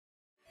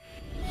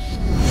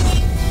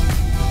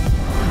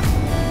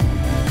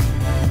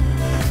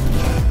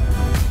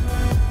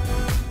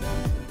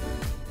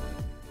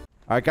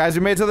Alright, guys,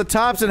 we made it to the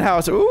Thompson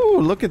house. Ooh,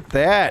 look at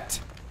that.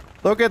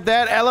 Look at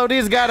that.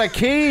 Elodie's got a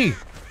key.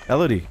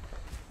 Elodie.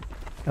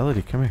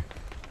 Elodie, come here.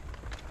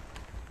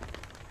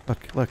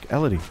 Look,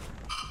 Elodie.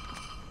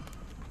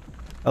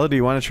 Elodie,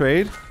 you want to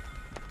trade?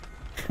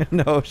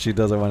 No, she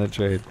doesn't want to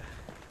trade.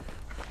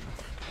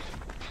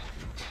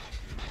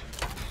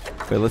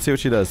 Wait, let's see what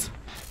she does.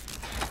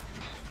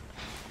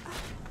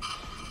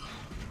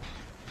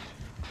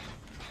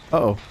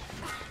 Uh-oh.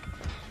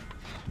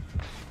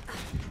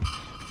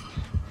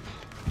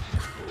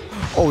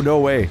 Oh, no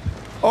way.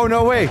 Oh,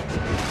 no way.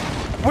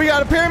 We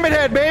got a pyramid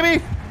head,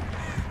 baby!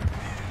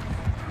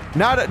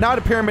 Not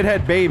a pyramid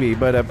head baby,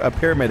 but a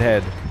pyramid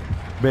head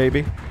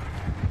baby.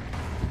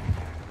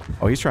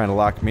 Oh, he's trying to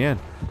lock me in.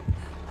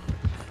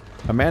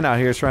 A man out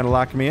here is trying to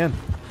lock me in.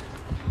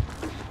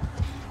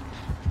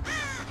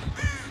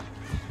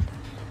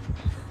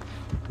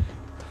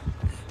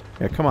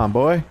 Yeah, come on,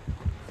 boy.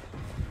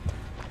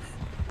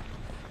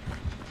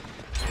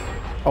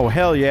 Oh,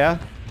 hell yeah.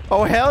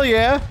 Oh, hell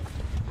yeah!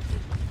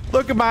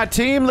 Look at my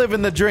team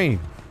living the dream.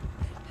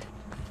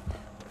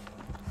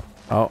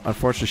 Oh,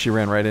 unfortunately she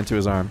ran right into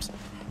his arms.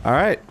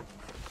 Alright.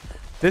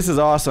 This is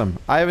awesome.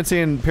 I haven't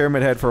seen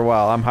Pyramid Head for a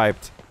while. I'm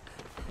hyped.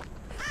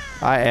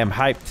 I am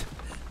hyped.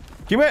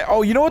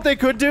 Oh, you know what they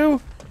could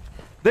do?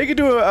 They could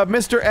do a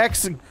Mr.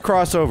 X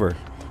crossover.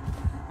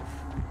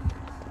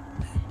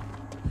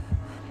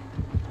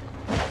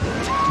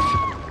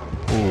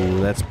 Ooh,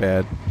 that's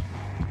bad.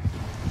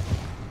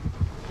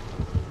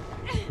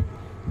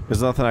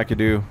 There's nothing I could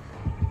do.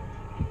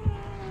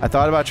 I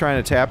thought about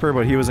trying to tap her,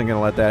 but he wasn't gonna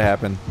let that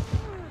happen.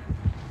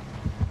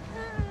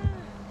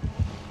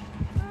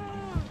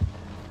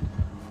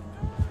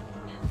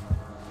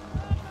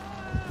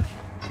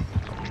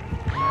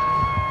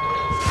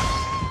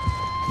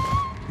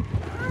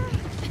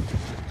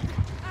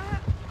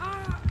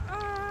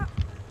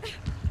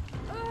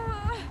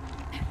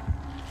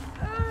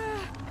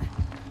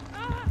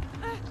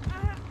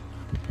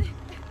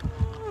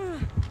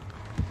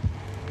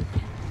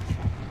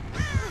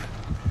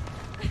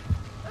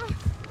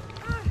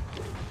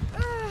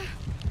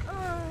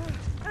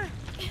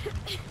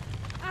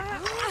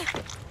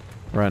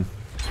 Run.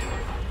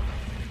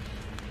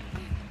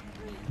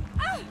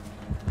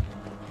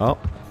 Oh.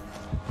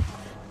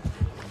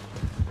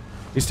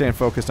 He's staying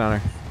focused on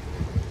her.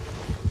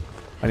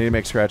 I need to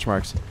make scratch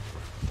marks.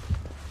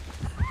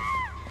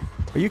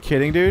 Are you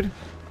kidding, dude?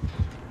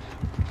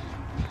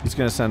 He's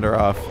gonna send her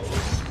off.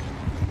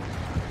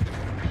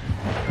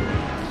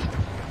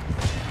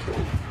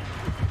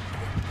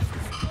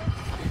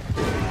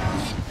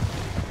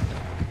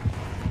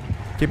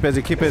 Keep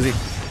busy, keep busy.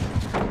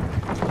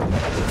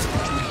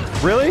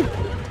 Really?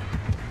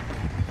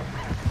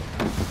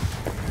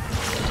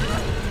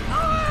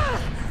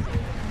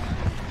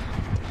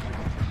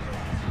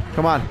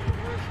 Come on.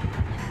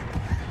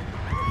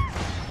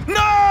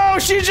 No!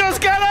 She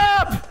just got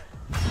up!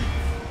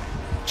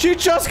 She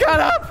just got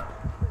up!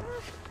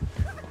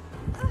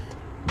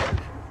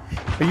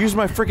 I used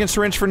my freaking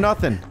syringe for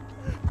nothing.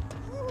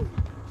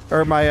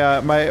 Or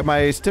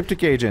my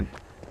styptic agent.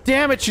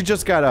 Damn it, she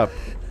just got up.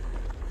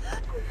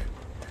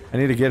 I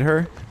need to get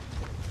her.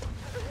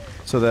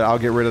 So that I'll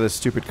get rid of this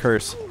stupid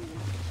curse.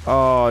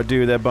 Oh,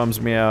 dude, that bums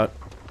me out.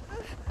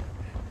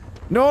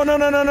 No, no,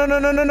 no, no, no, no,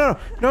 no, no, no,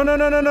 no, no,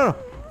 no, no, no.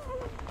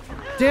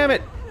 Damn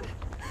it.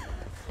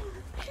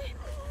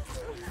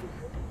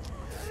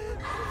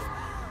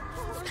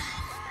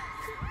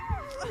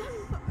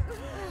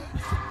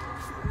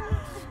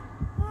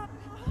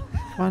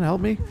 Come on,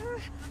 help me.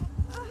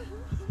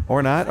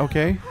 Or not,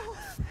 okay.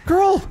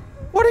 Girl,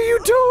 what are you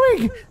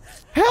doing?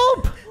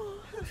 Help!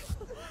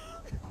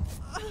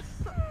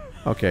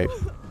 Okay.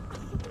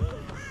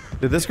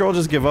 Did this girl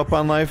just give up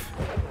on life?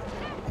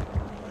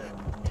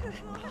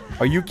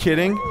 Are you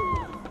kidding?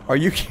 Are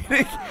you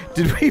kidding?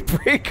 Did we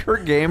break her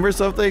game or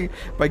something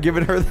by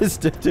giving her this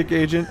styptic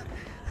agent?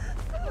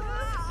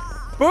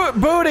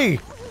 Booty!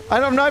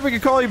 I'm not even gonna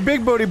call you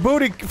Big Booty.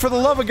 Booty, for the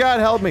love of God,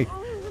 help me.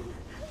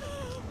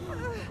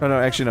 Oh no,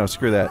 actually no,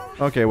 screw that.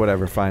 Okay,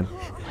 whatever, fine.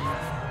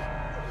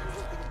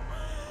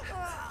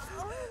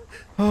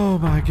 Oh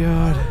my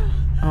god.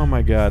 Oh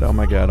my god, oh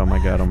my god, oh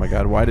my god, oh my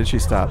god. Why did she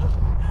stop?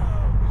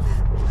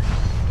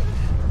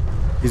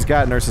 He's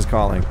got nurses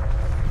calling.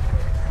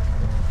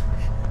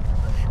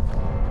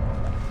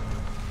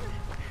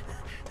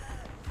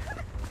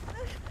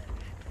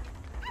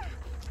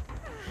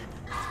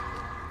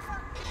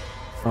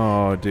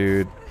 Oh,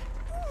 dude.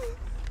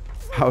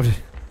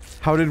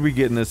 How did we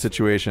get in this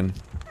situation?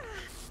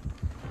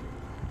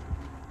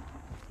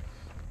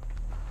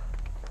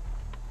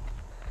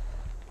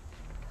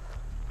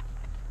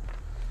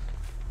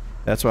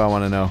 That's what I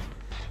want to know.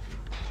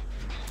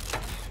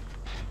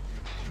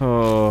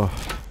 Oh.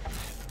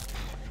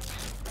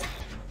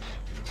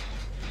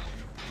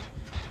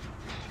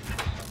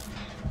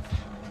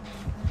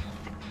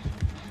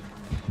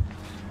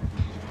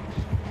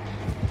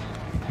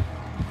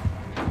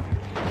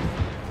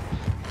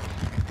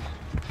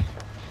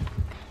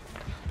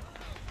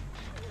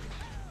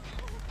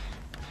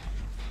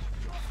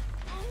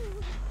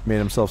 Made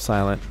himself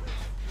silent.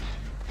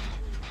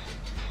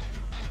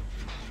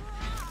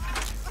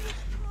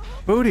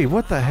 Booty,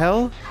 what the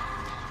hell?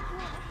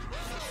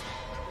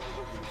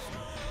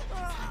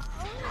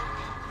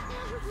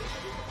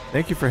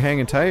 Thank you for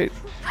hanging tight.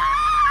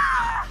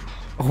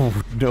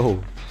 Oh,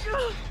 no.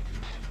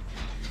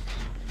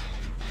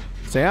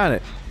 Stay on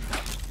it.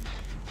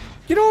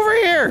 Get over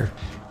here!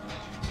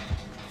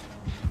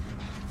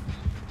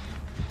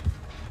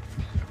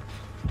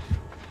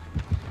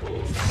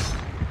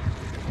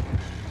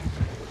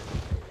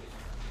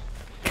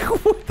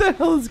 What the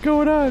hell is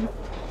going on?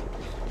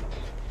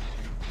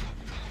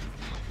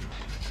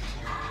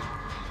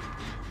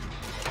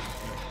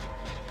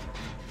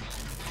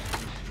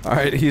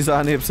 Alright, he's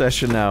on the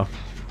obsession now.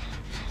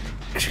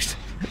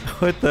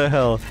 What the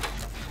hell?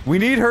 We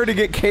need her to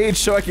get caged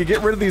so I can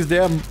get rid of these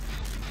damn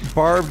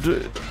barbed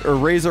or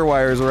razor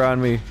wires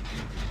around me.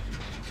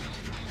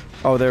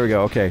 Oh, there we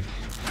go, okay.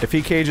 If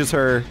he cages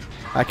her,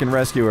 I can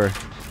rescue her.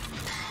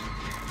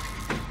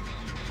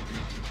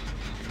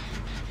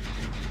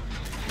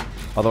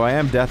 Although I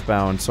am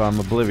deathbound, so I'm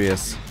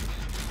oblivious.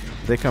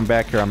 If they come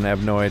back here, I'm gonna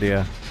have no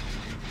idea.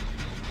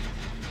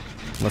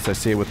 Unless I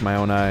see it with my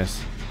own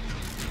eyes.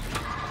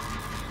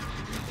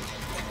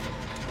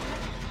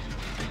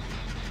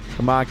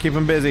 Come on, keep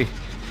him busy.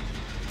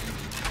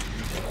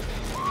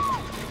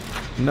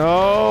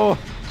 No!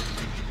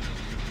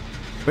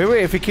 Wait,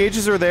 wait, if he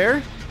cages her there?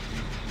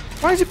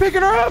 Why is he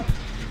picking her up?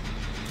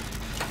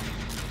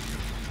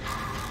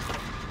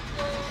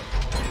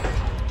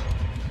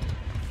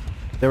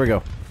 There we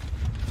go.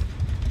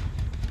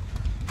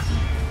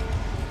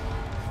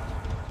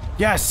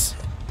 Yes!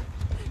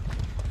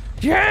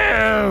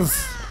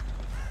 Yes!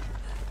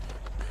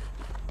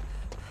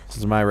 This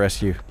is my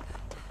rescue.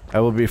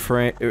 I will be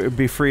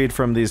freed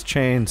from these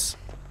chains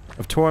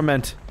of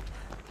torment.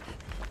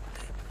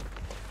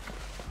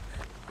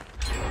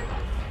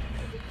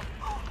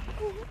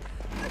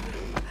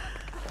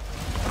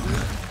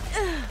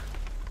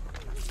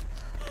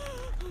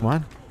 Come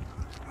on.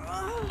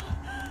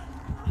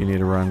 You need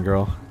to run,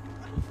 girl.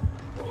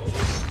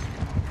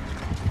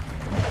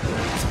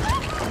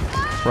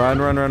 Run,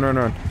 run, run, run,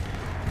 run.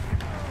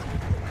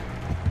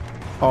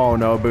 Oh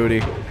no,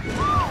 booty.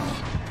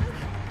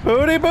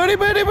 Booty, booty,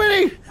 booty,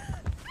 booty!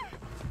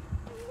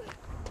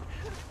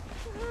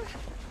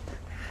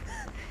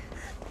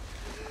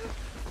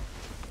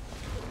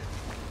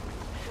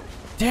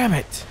 Damn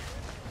it!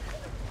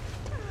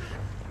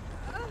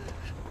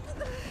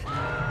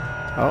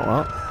 Oh,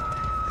 well.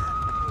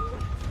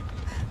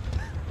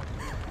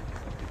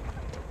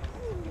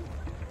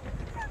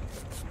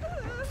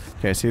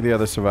 Okay, I see the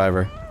other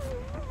survivor.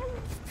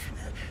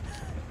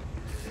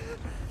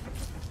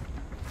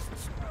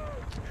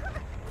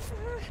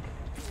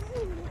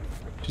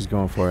 She's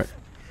going for it.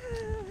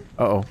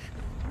 Uh-oh.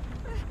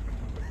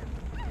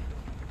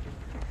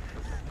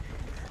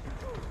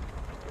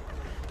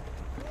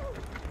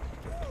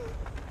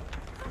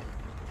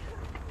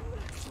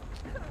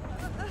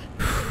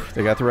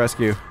 They got the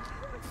rescue.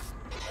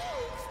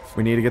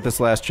 We need to get this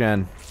last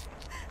gen.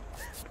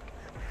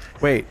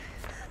 Wait.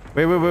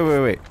 Wait, wait, wait, wait,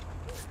 wait.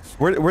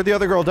 Where'd the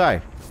other girl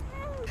die?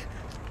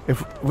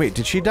 Wait,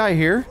 did she die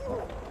here?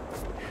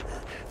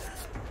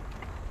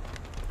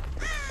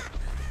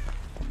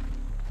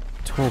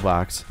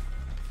 Toolbox.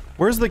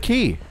 Where's the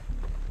key?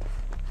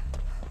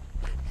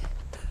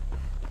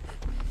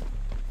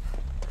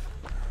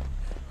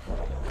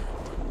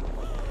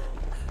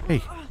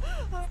 Hey.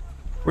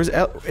 Where's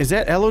is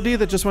that Elodie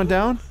that just went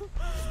down?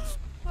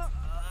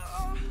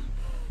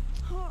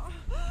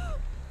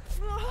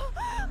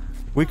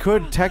 We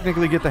could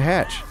technically get the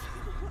hatch.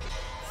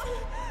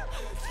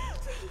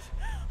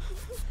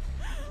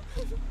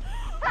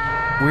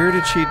 Where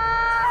did she...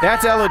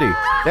 That's Elodie!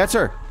 That's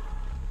her!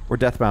 We're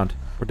deathbound.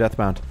 We're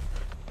deathbound.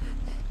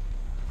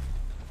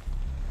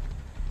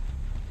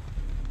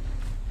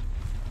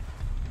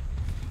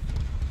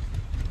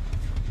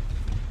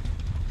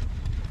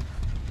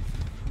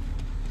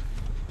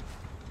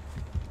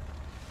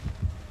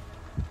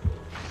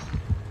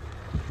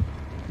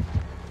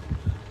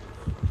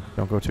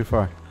 Don't go too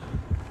far.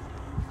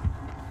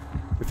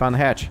 We found the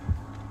hatch.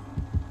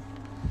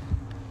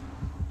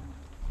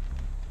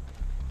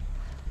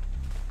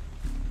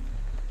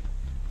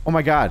 Oh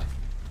my god.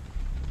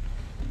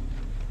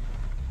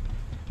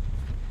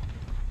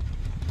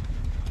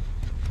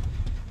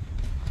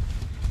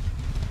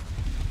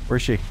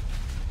 Where's she?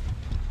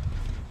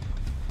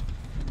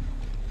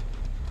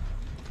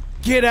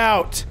 Get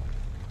out!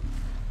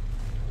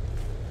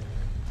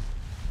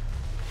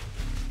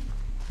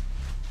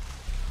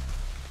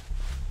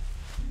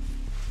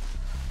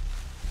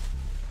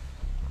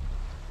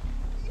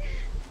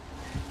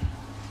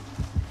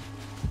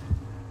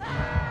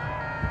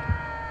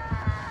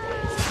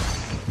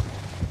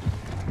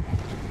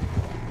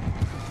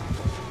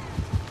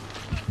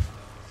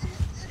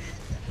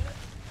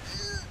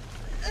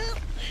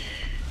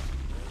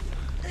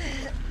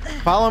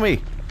 Follow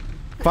me.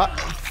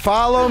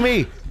 Follow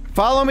me.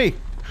 Follow me.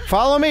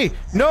 Follow me.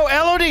 No,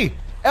 Elodie.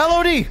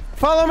 Elodie,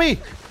 follow me.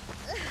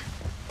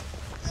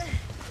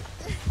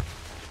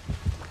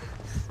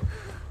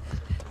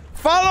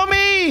 Follow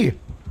me!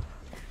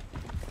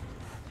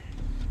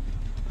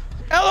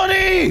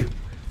 Elodie!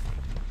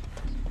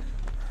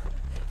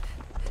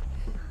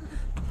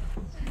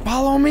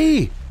 Follow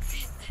me!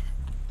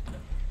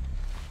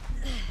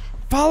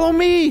 Follow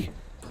me!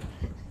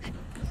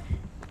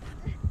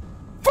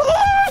 For the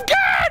love of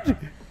God!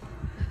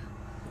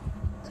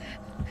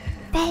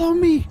 Follow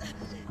me!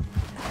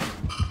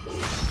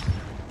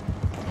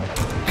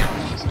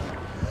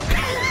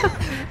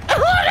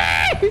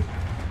 Elodie!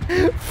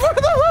 For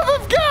the love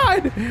of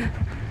God!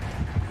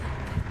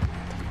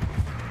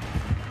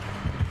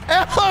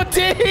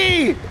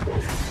 Elodie!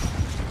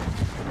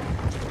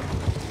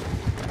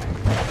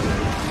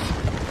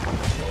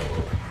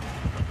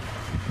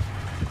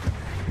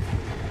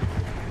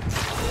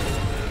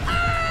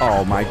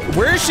 Oh my,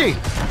 where is she?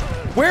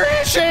 Where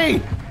is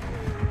she?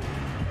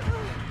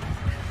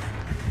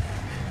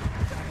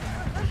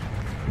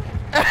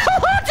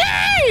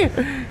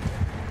 Elodie!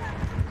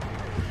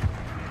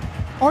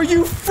 Are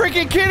you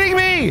freaking kidding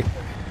me?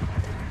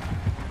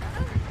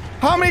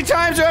 How many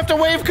times do I have to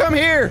wave come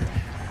here?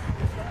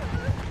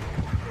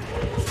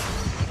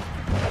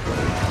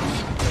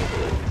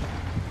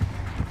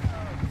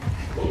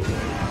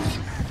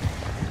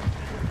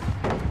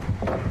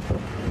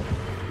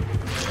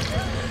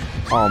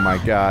 Oh my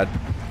God.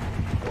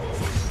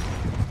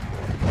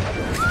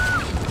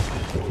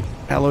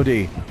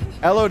 Elodie.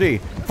 Elodie,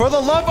 for the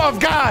love of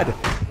God!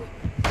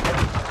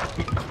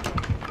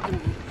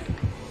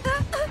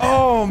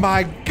 Oh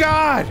my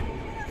God!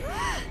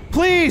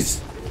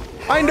 Please!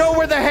 I know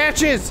where the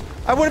hatch is!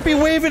 I wouldn't be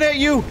waving at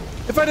you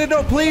if I didn't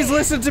know. Please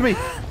listen to me.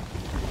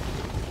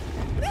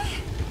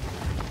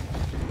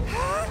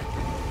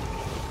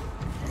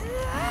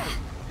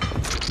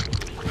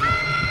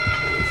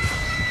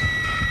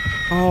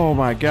 Oh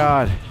my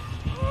God.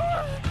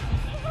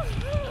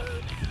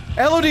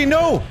 Elodie,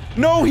 no!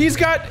 No, he's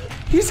got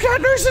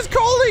nurses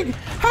calling!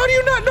 How do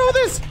you not know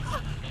this?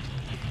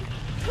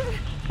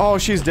 Oh,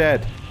 she's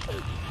dead.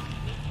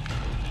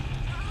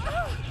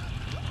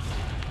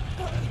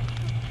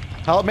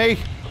 Help me!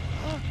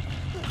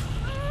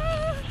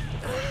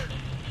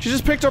 She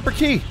just picked up her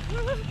key.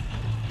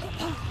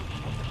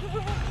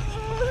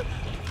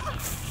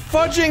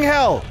 Fudging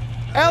hell!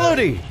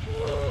 Elodie!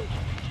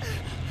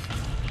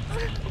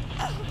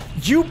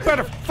 You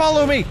better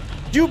follow me!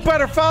 You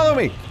better follow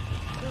me!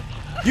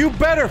 You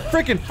better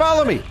freaking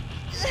follow me!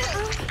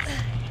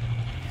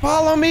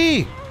 Follow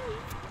me!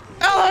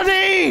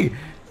 Elodie!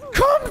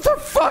 Come the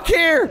fuck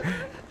here!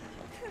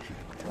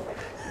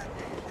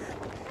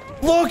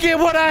 Look at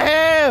what I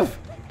have!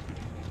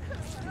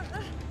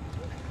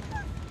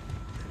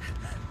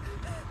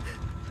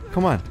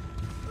 Come on.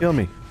 Heal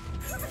me.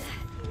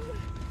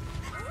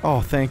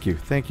 Oh, thank you.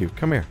 Thank you.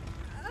 Come here.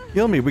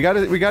 Heal me. We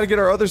gotta get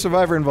our other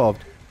survivor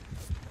involved.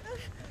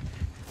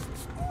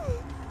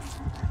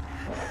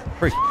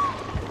 Hurry.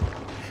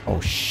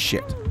 Oh,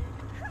 shit.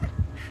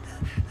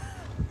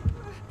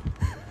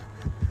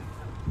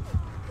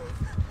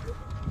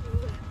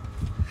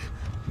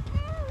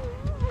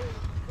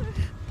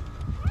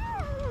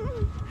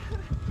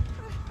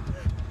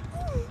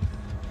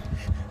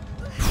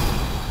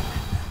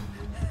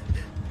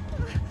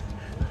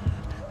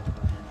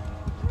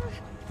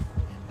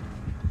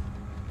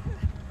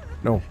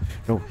 No,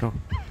 no, no.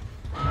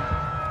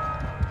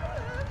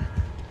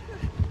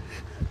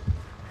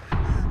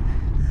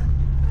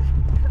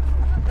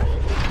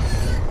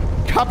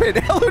 Hop in,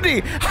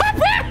 Elodie! Hop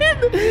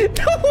in!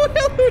 No,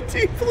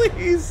 Elodie,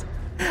 please!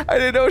 I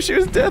didn't know she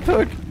was death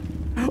hook.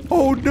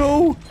 Oh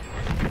no!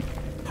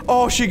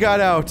 Oh, she got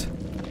out.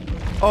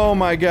 Oh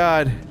my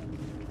God.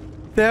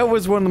 That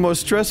was one of the most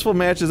stressful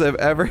matches I've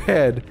ever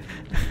had.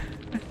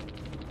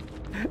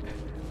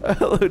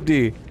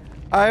 Elodie.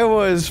 I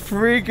was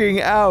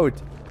freaking out.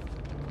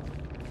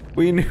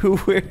 We knew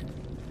where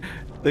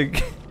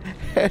the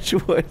hatch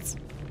was.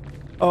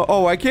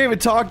 Oh, I can't even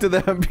talk to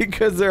them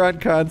because they're on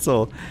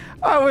console.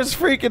 I was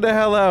freaking the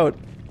hell out.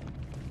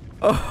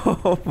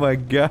 Oh my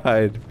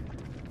God.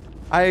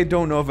 I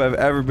don't know if I've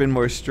ever been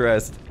more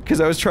stressed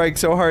because I was trying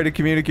so hard to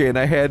communicate and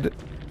I had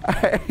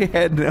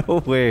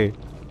no way.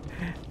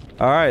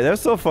 All right, that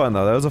was so fun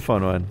though. That was a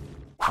fun one.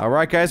 All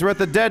right, guys, we're at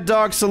the Dead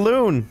Dog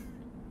Saloon.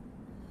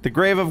 The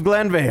grave of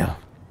Glenvale.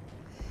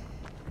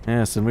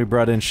 Yes, and we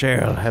brought in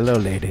Cheryl. Hello,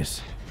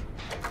 ladies.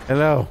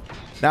 Hello.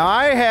 Now,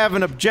 I have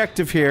an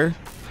objective here,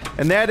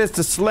 and that is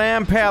to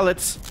slam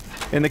pallets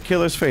in the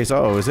killer's face.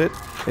 Oh, is it?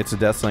 It's a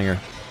Deathslinger.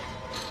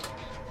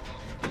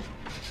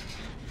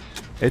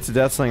 It's a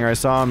Deathslinger. I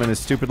saw him in his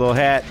stupid little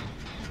hat.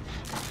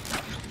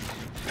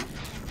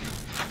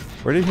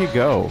 Where did he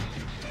go?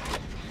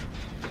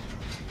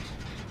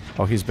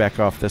 Oh, he's back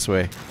off this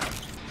way.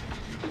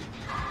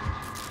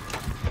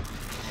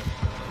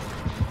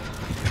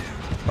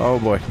 Oh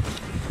boy.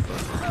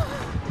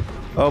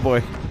 Oh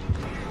boy.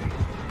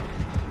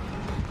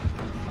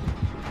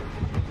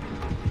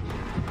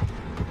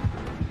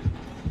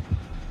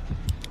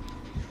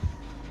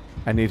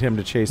 I need him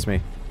to chase me.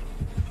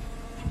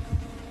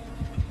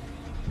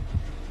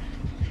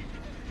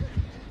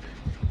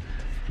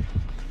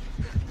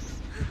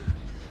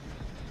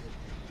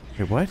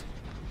 what?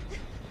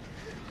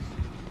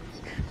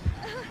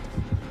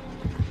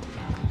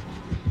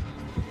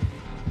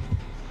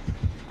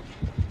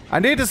 I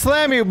need to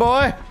slam you,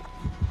 boy!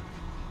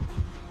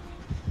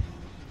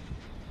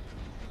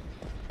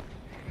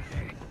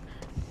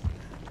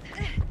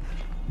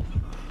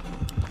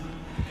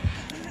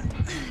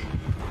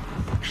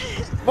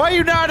 Why are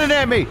you nodding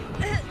at me?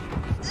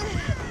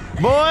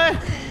 Boy!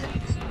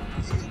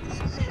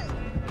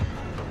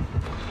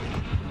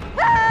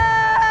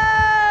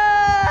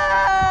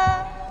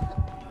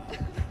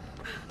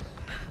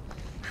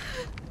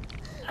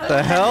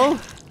 The hell?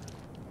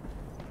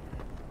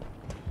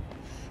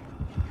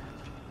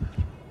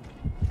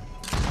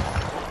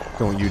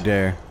 Don't you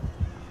dare.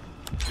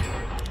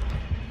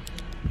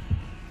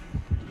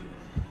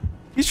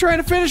 He's trying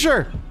to finish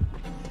her!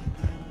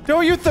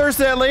 Don't you thirst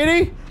that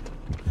lady!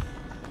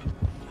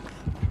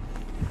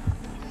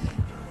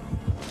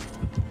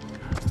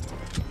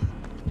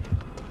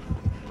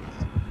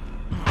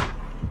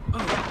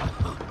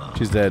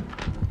 She's dead.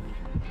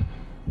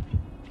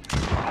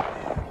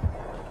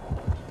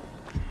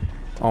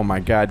 Oh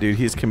my god, dude,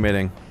 he's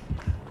committing.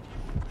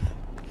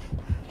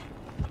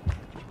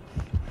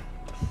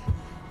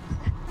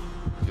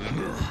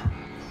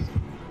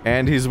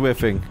 And he's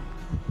whiffing.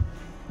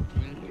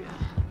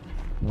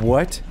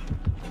 What?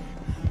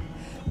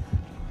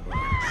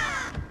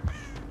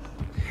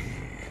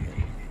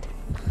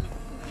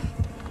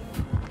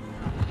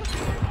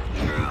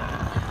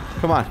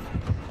 Come on.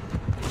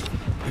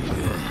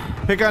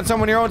 Pick on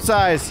someone your own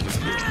size.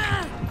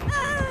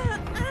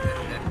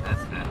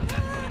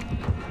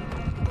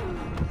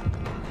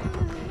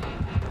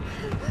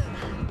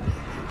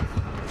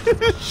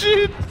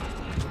 Shit.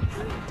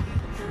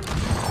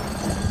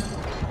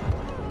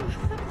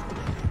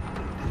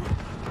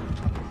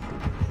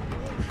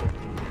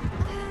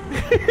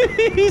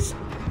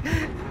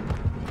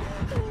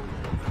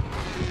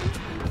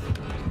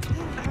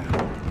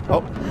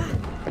 Oh.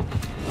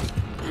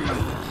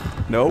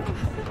 Nope.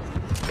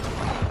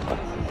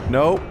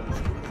 Nope.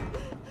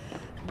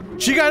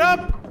 She got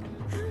up!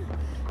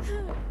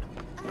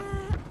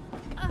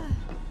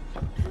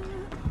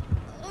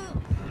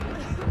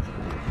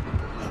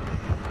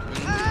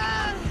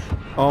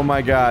 Oh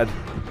my god.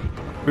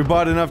 We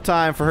bought enough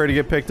time for her to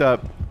get picked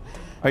up.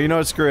 Oh, you know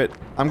what? Screw it.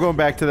 I'm going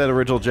back to that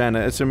original gen,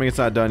 assuming it's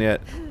not done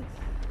yet.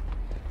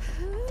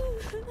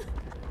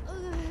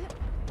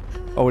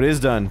 Oh, it is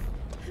done.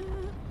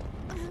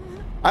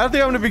 I don't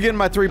think I'm gonna be getting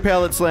my 3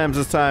 pallet slams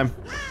this time.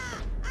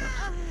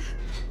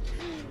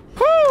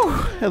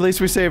 Whew! At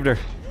least we saved her.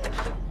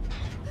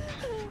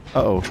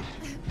 Uh-oh.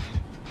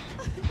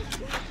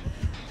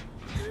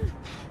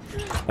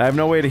 I have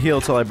no way to heal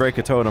till I break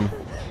a totem.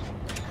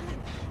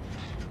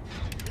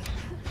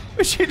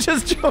 She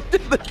just jumped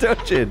in the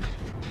dungeon.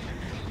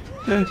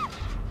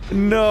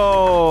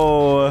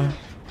 No.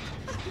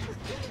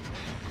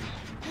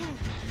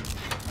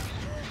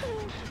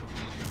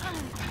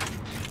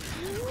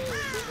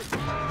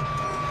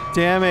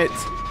 Damn it.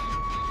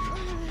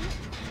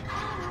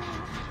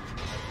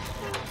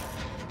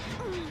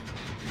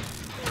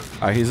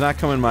 Alright, he's not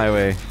coming my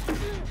way.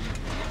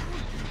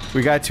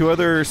 We got 2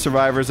 other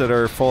survivors that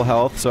are full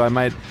health, so I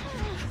might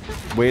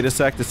wait a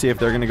sec to see if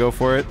they're gonna go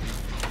for it.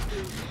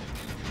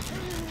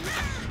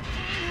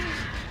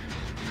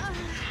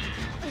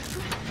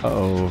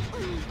 Uh-oh.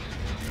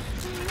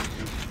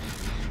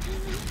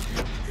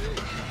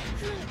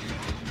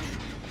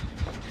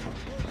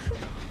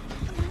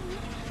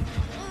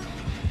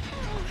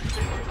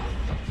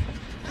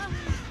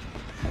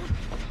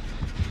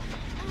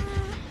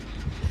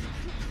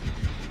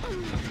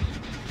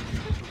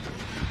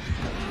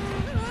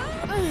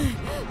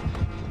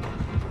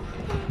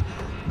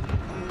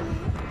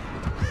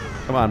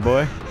 Come on,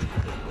 boy.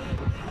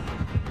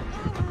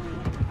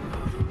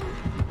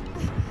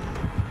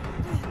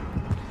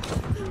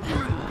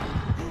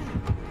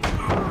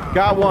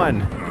 Got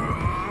one.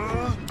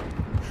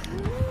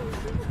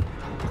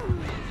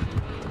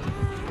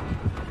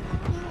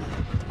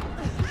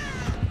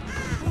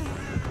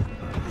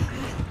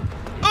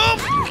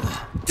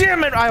 Oh!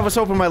 Damn it! I was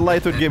hoping my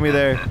life would get me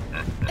there.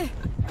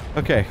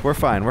 Okay, we're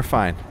fine. We're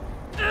fine.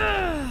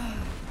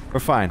 We're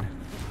fine.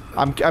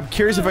 I'm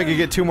curious if I could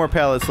get 2 more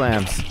pallet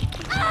slams.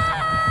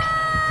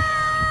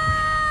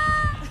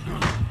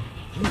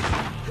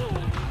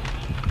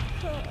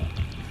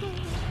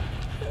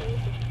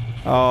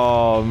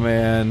 Oh,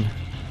 man.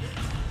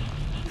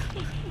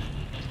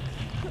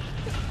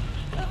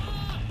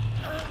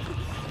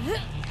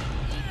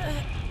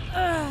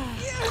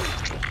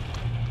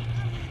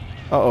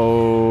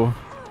 Uh-oh.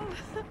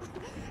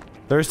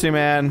 Thirsty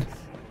man.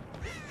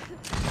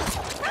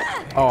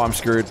 Oh, I'm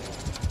screwed.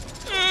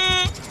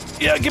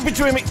 Yeah, get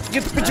between me.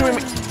 Get between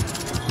me.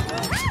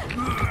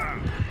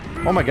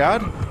 Oh my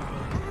god.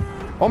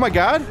 Oh my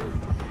god.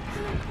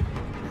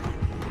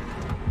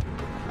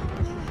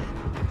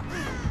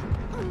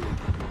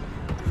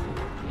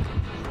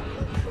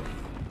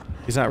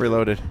 He's not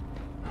reloaded.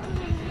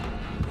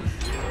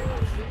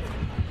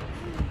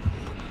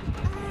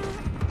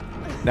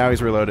 Now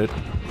he's reloaded.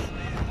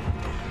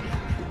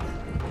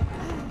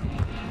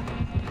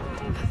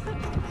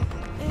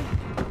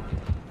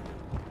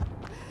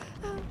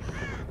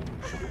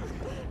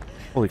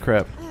 Holy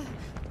crap.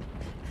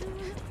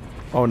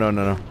 Oh, no,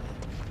 no, no.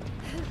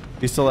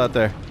 He's still out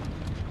there.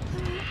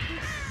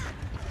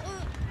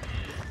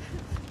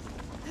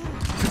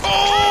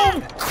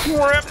 Oh,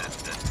 crap!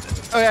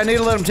 Oh, yeah, I need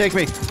to let him take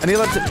me. I need to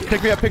let him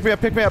pick me up, pick me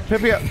up, pick me up,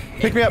 pick me up,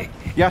 pick me up.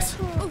 Yes.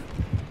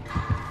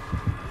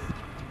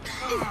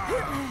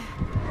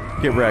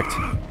 Get wrecked.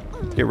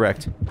 Get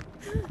wrecked.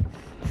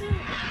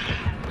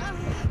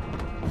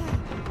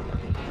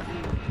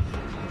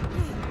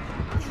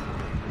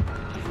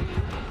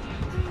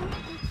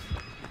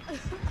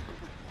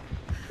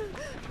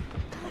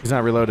 He's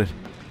not reloaded.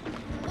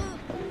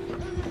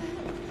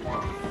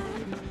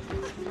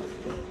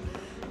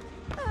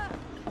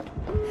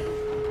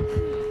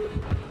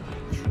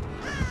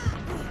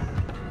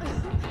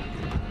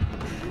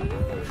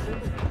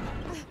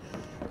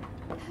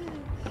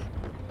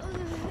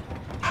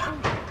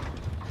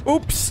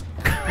 Oops!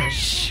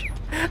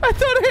 I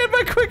thought I had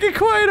my quick and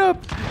quiet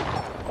up!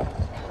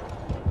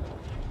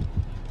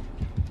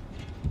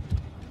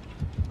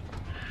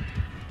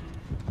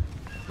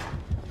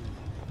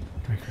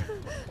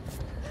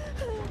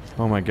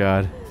 Oh my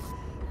god.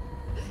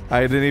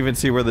 I didn't even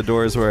see where the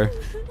doors were.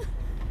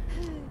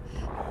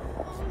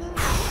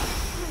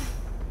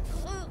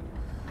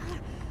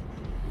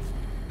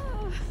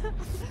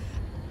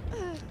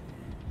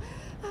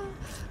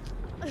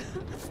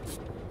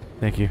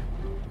 Thank you.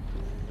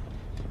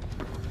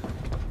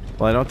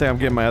 Well, I don't think I'm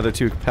getting my other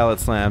 2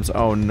 pallet slams.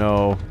 Oh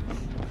no.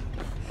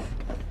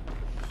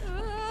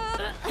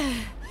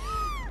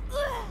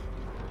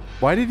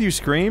 Why did you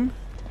scream?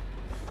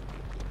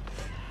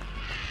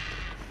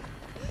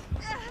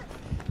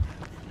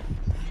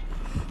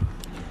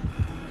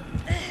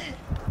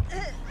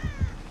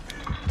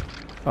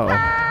 Uh-oh.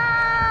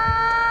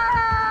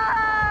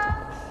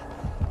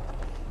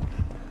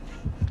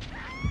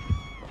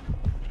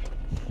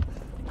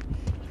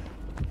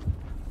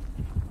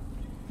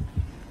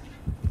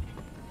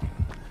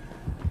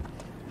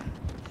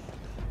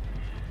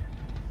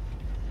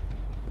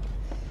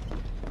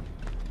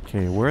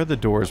 Okay, where are the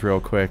doors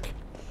real quick?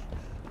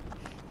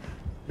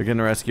 Begin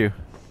the rescue.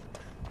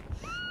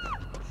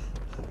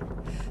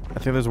 I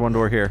think there's one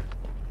door here.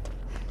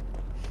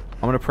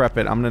 I'm gonna prep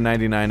it. I'm gonna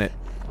 99 it.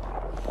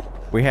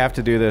 We have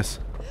to do this.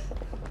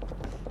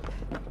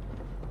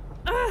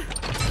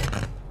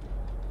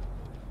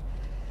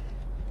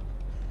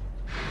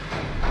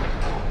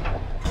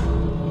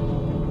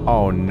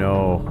 Oh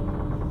no.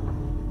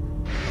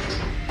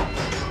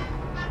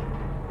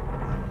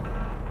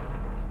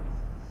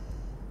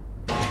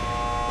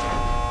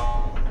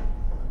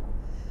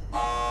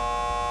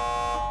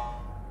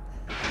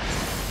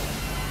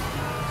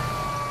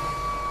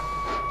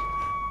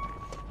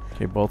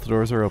 Okay, both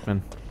doors are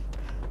open.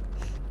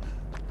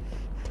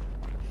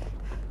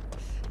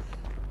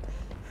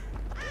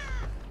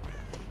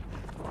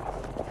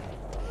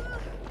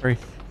 Hurry.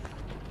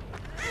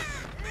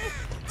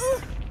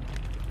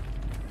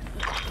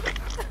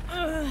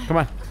 Come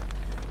on.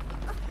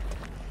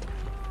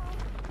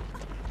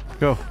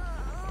 Go.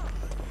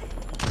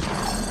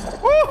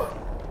 Woo!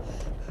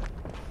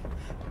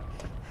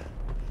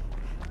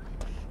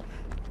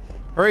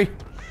 Hurry.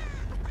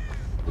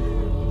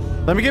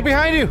 Let me get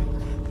behind you.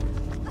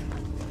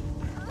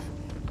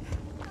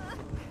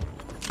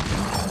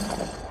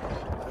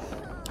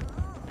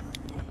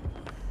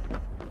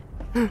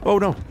 Oh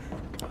no.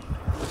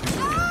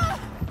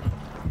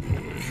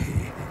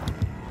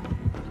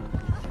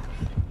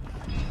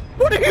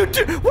 What are you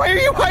doing? Why are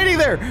you hiding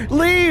there?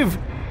 Leave!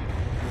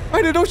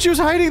 I didn't know she was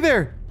hiding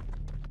there.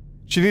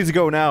 She needs to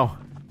go now.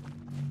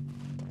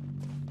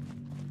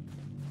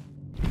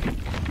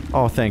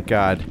 Oh, thank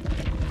God.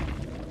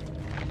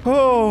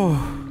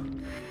 Oh.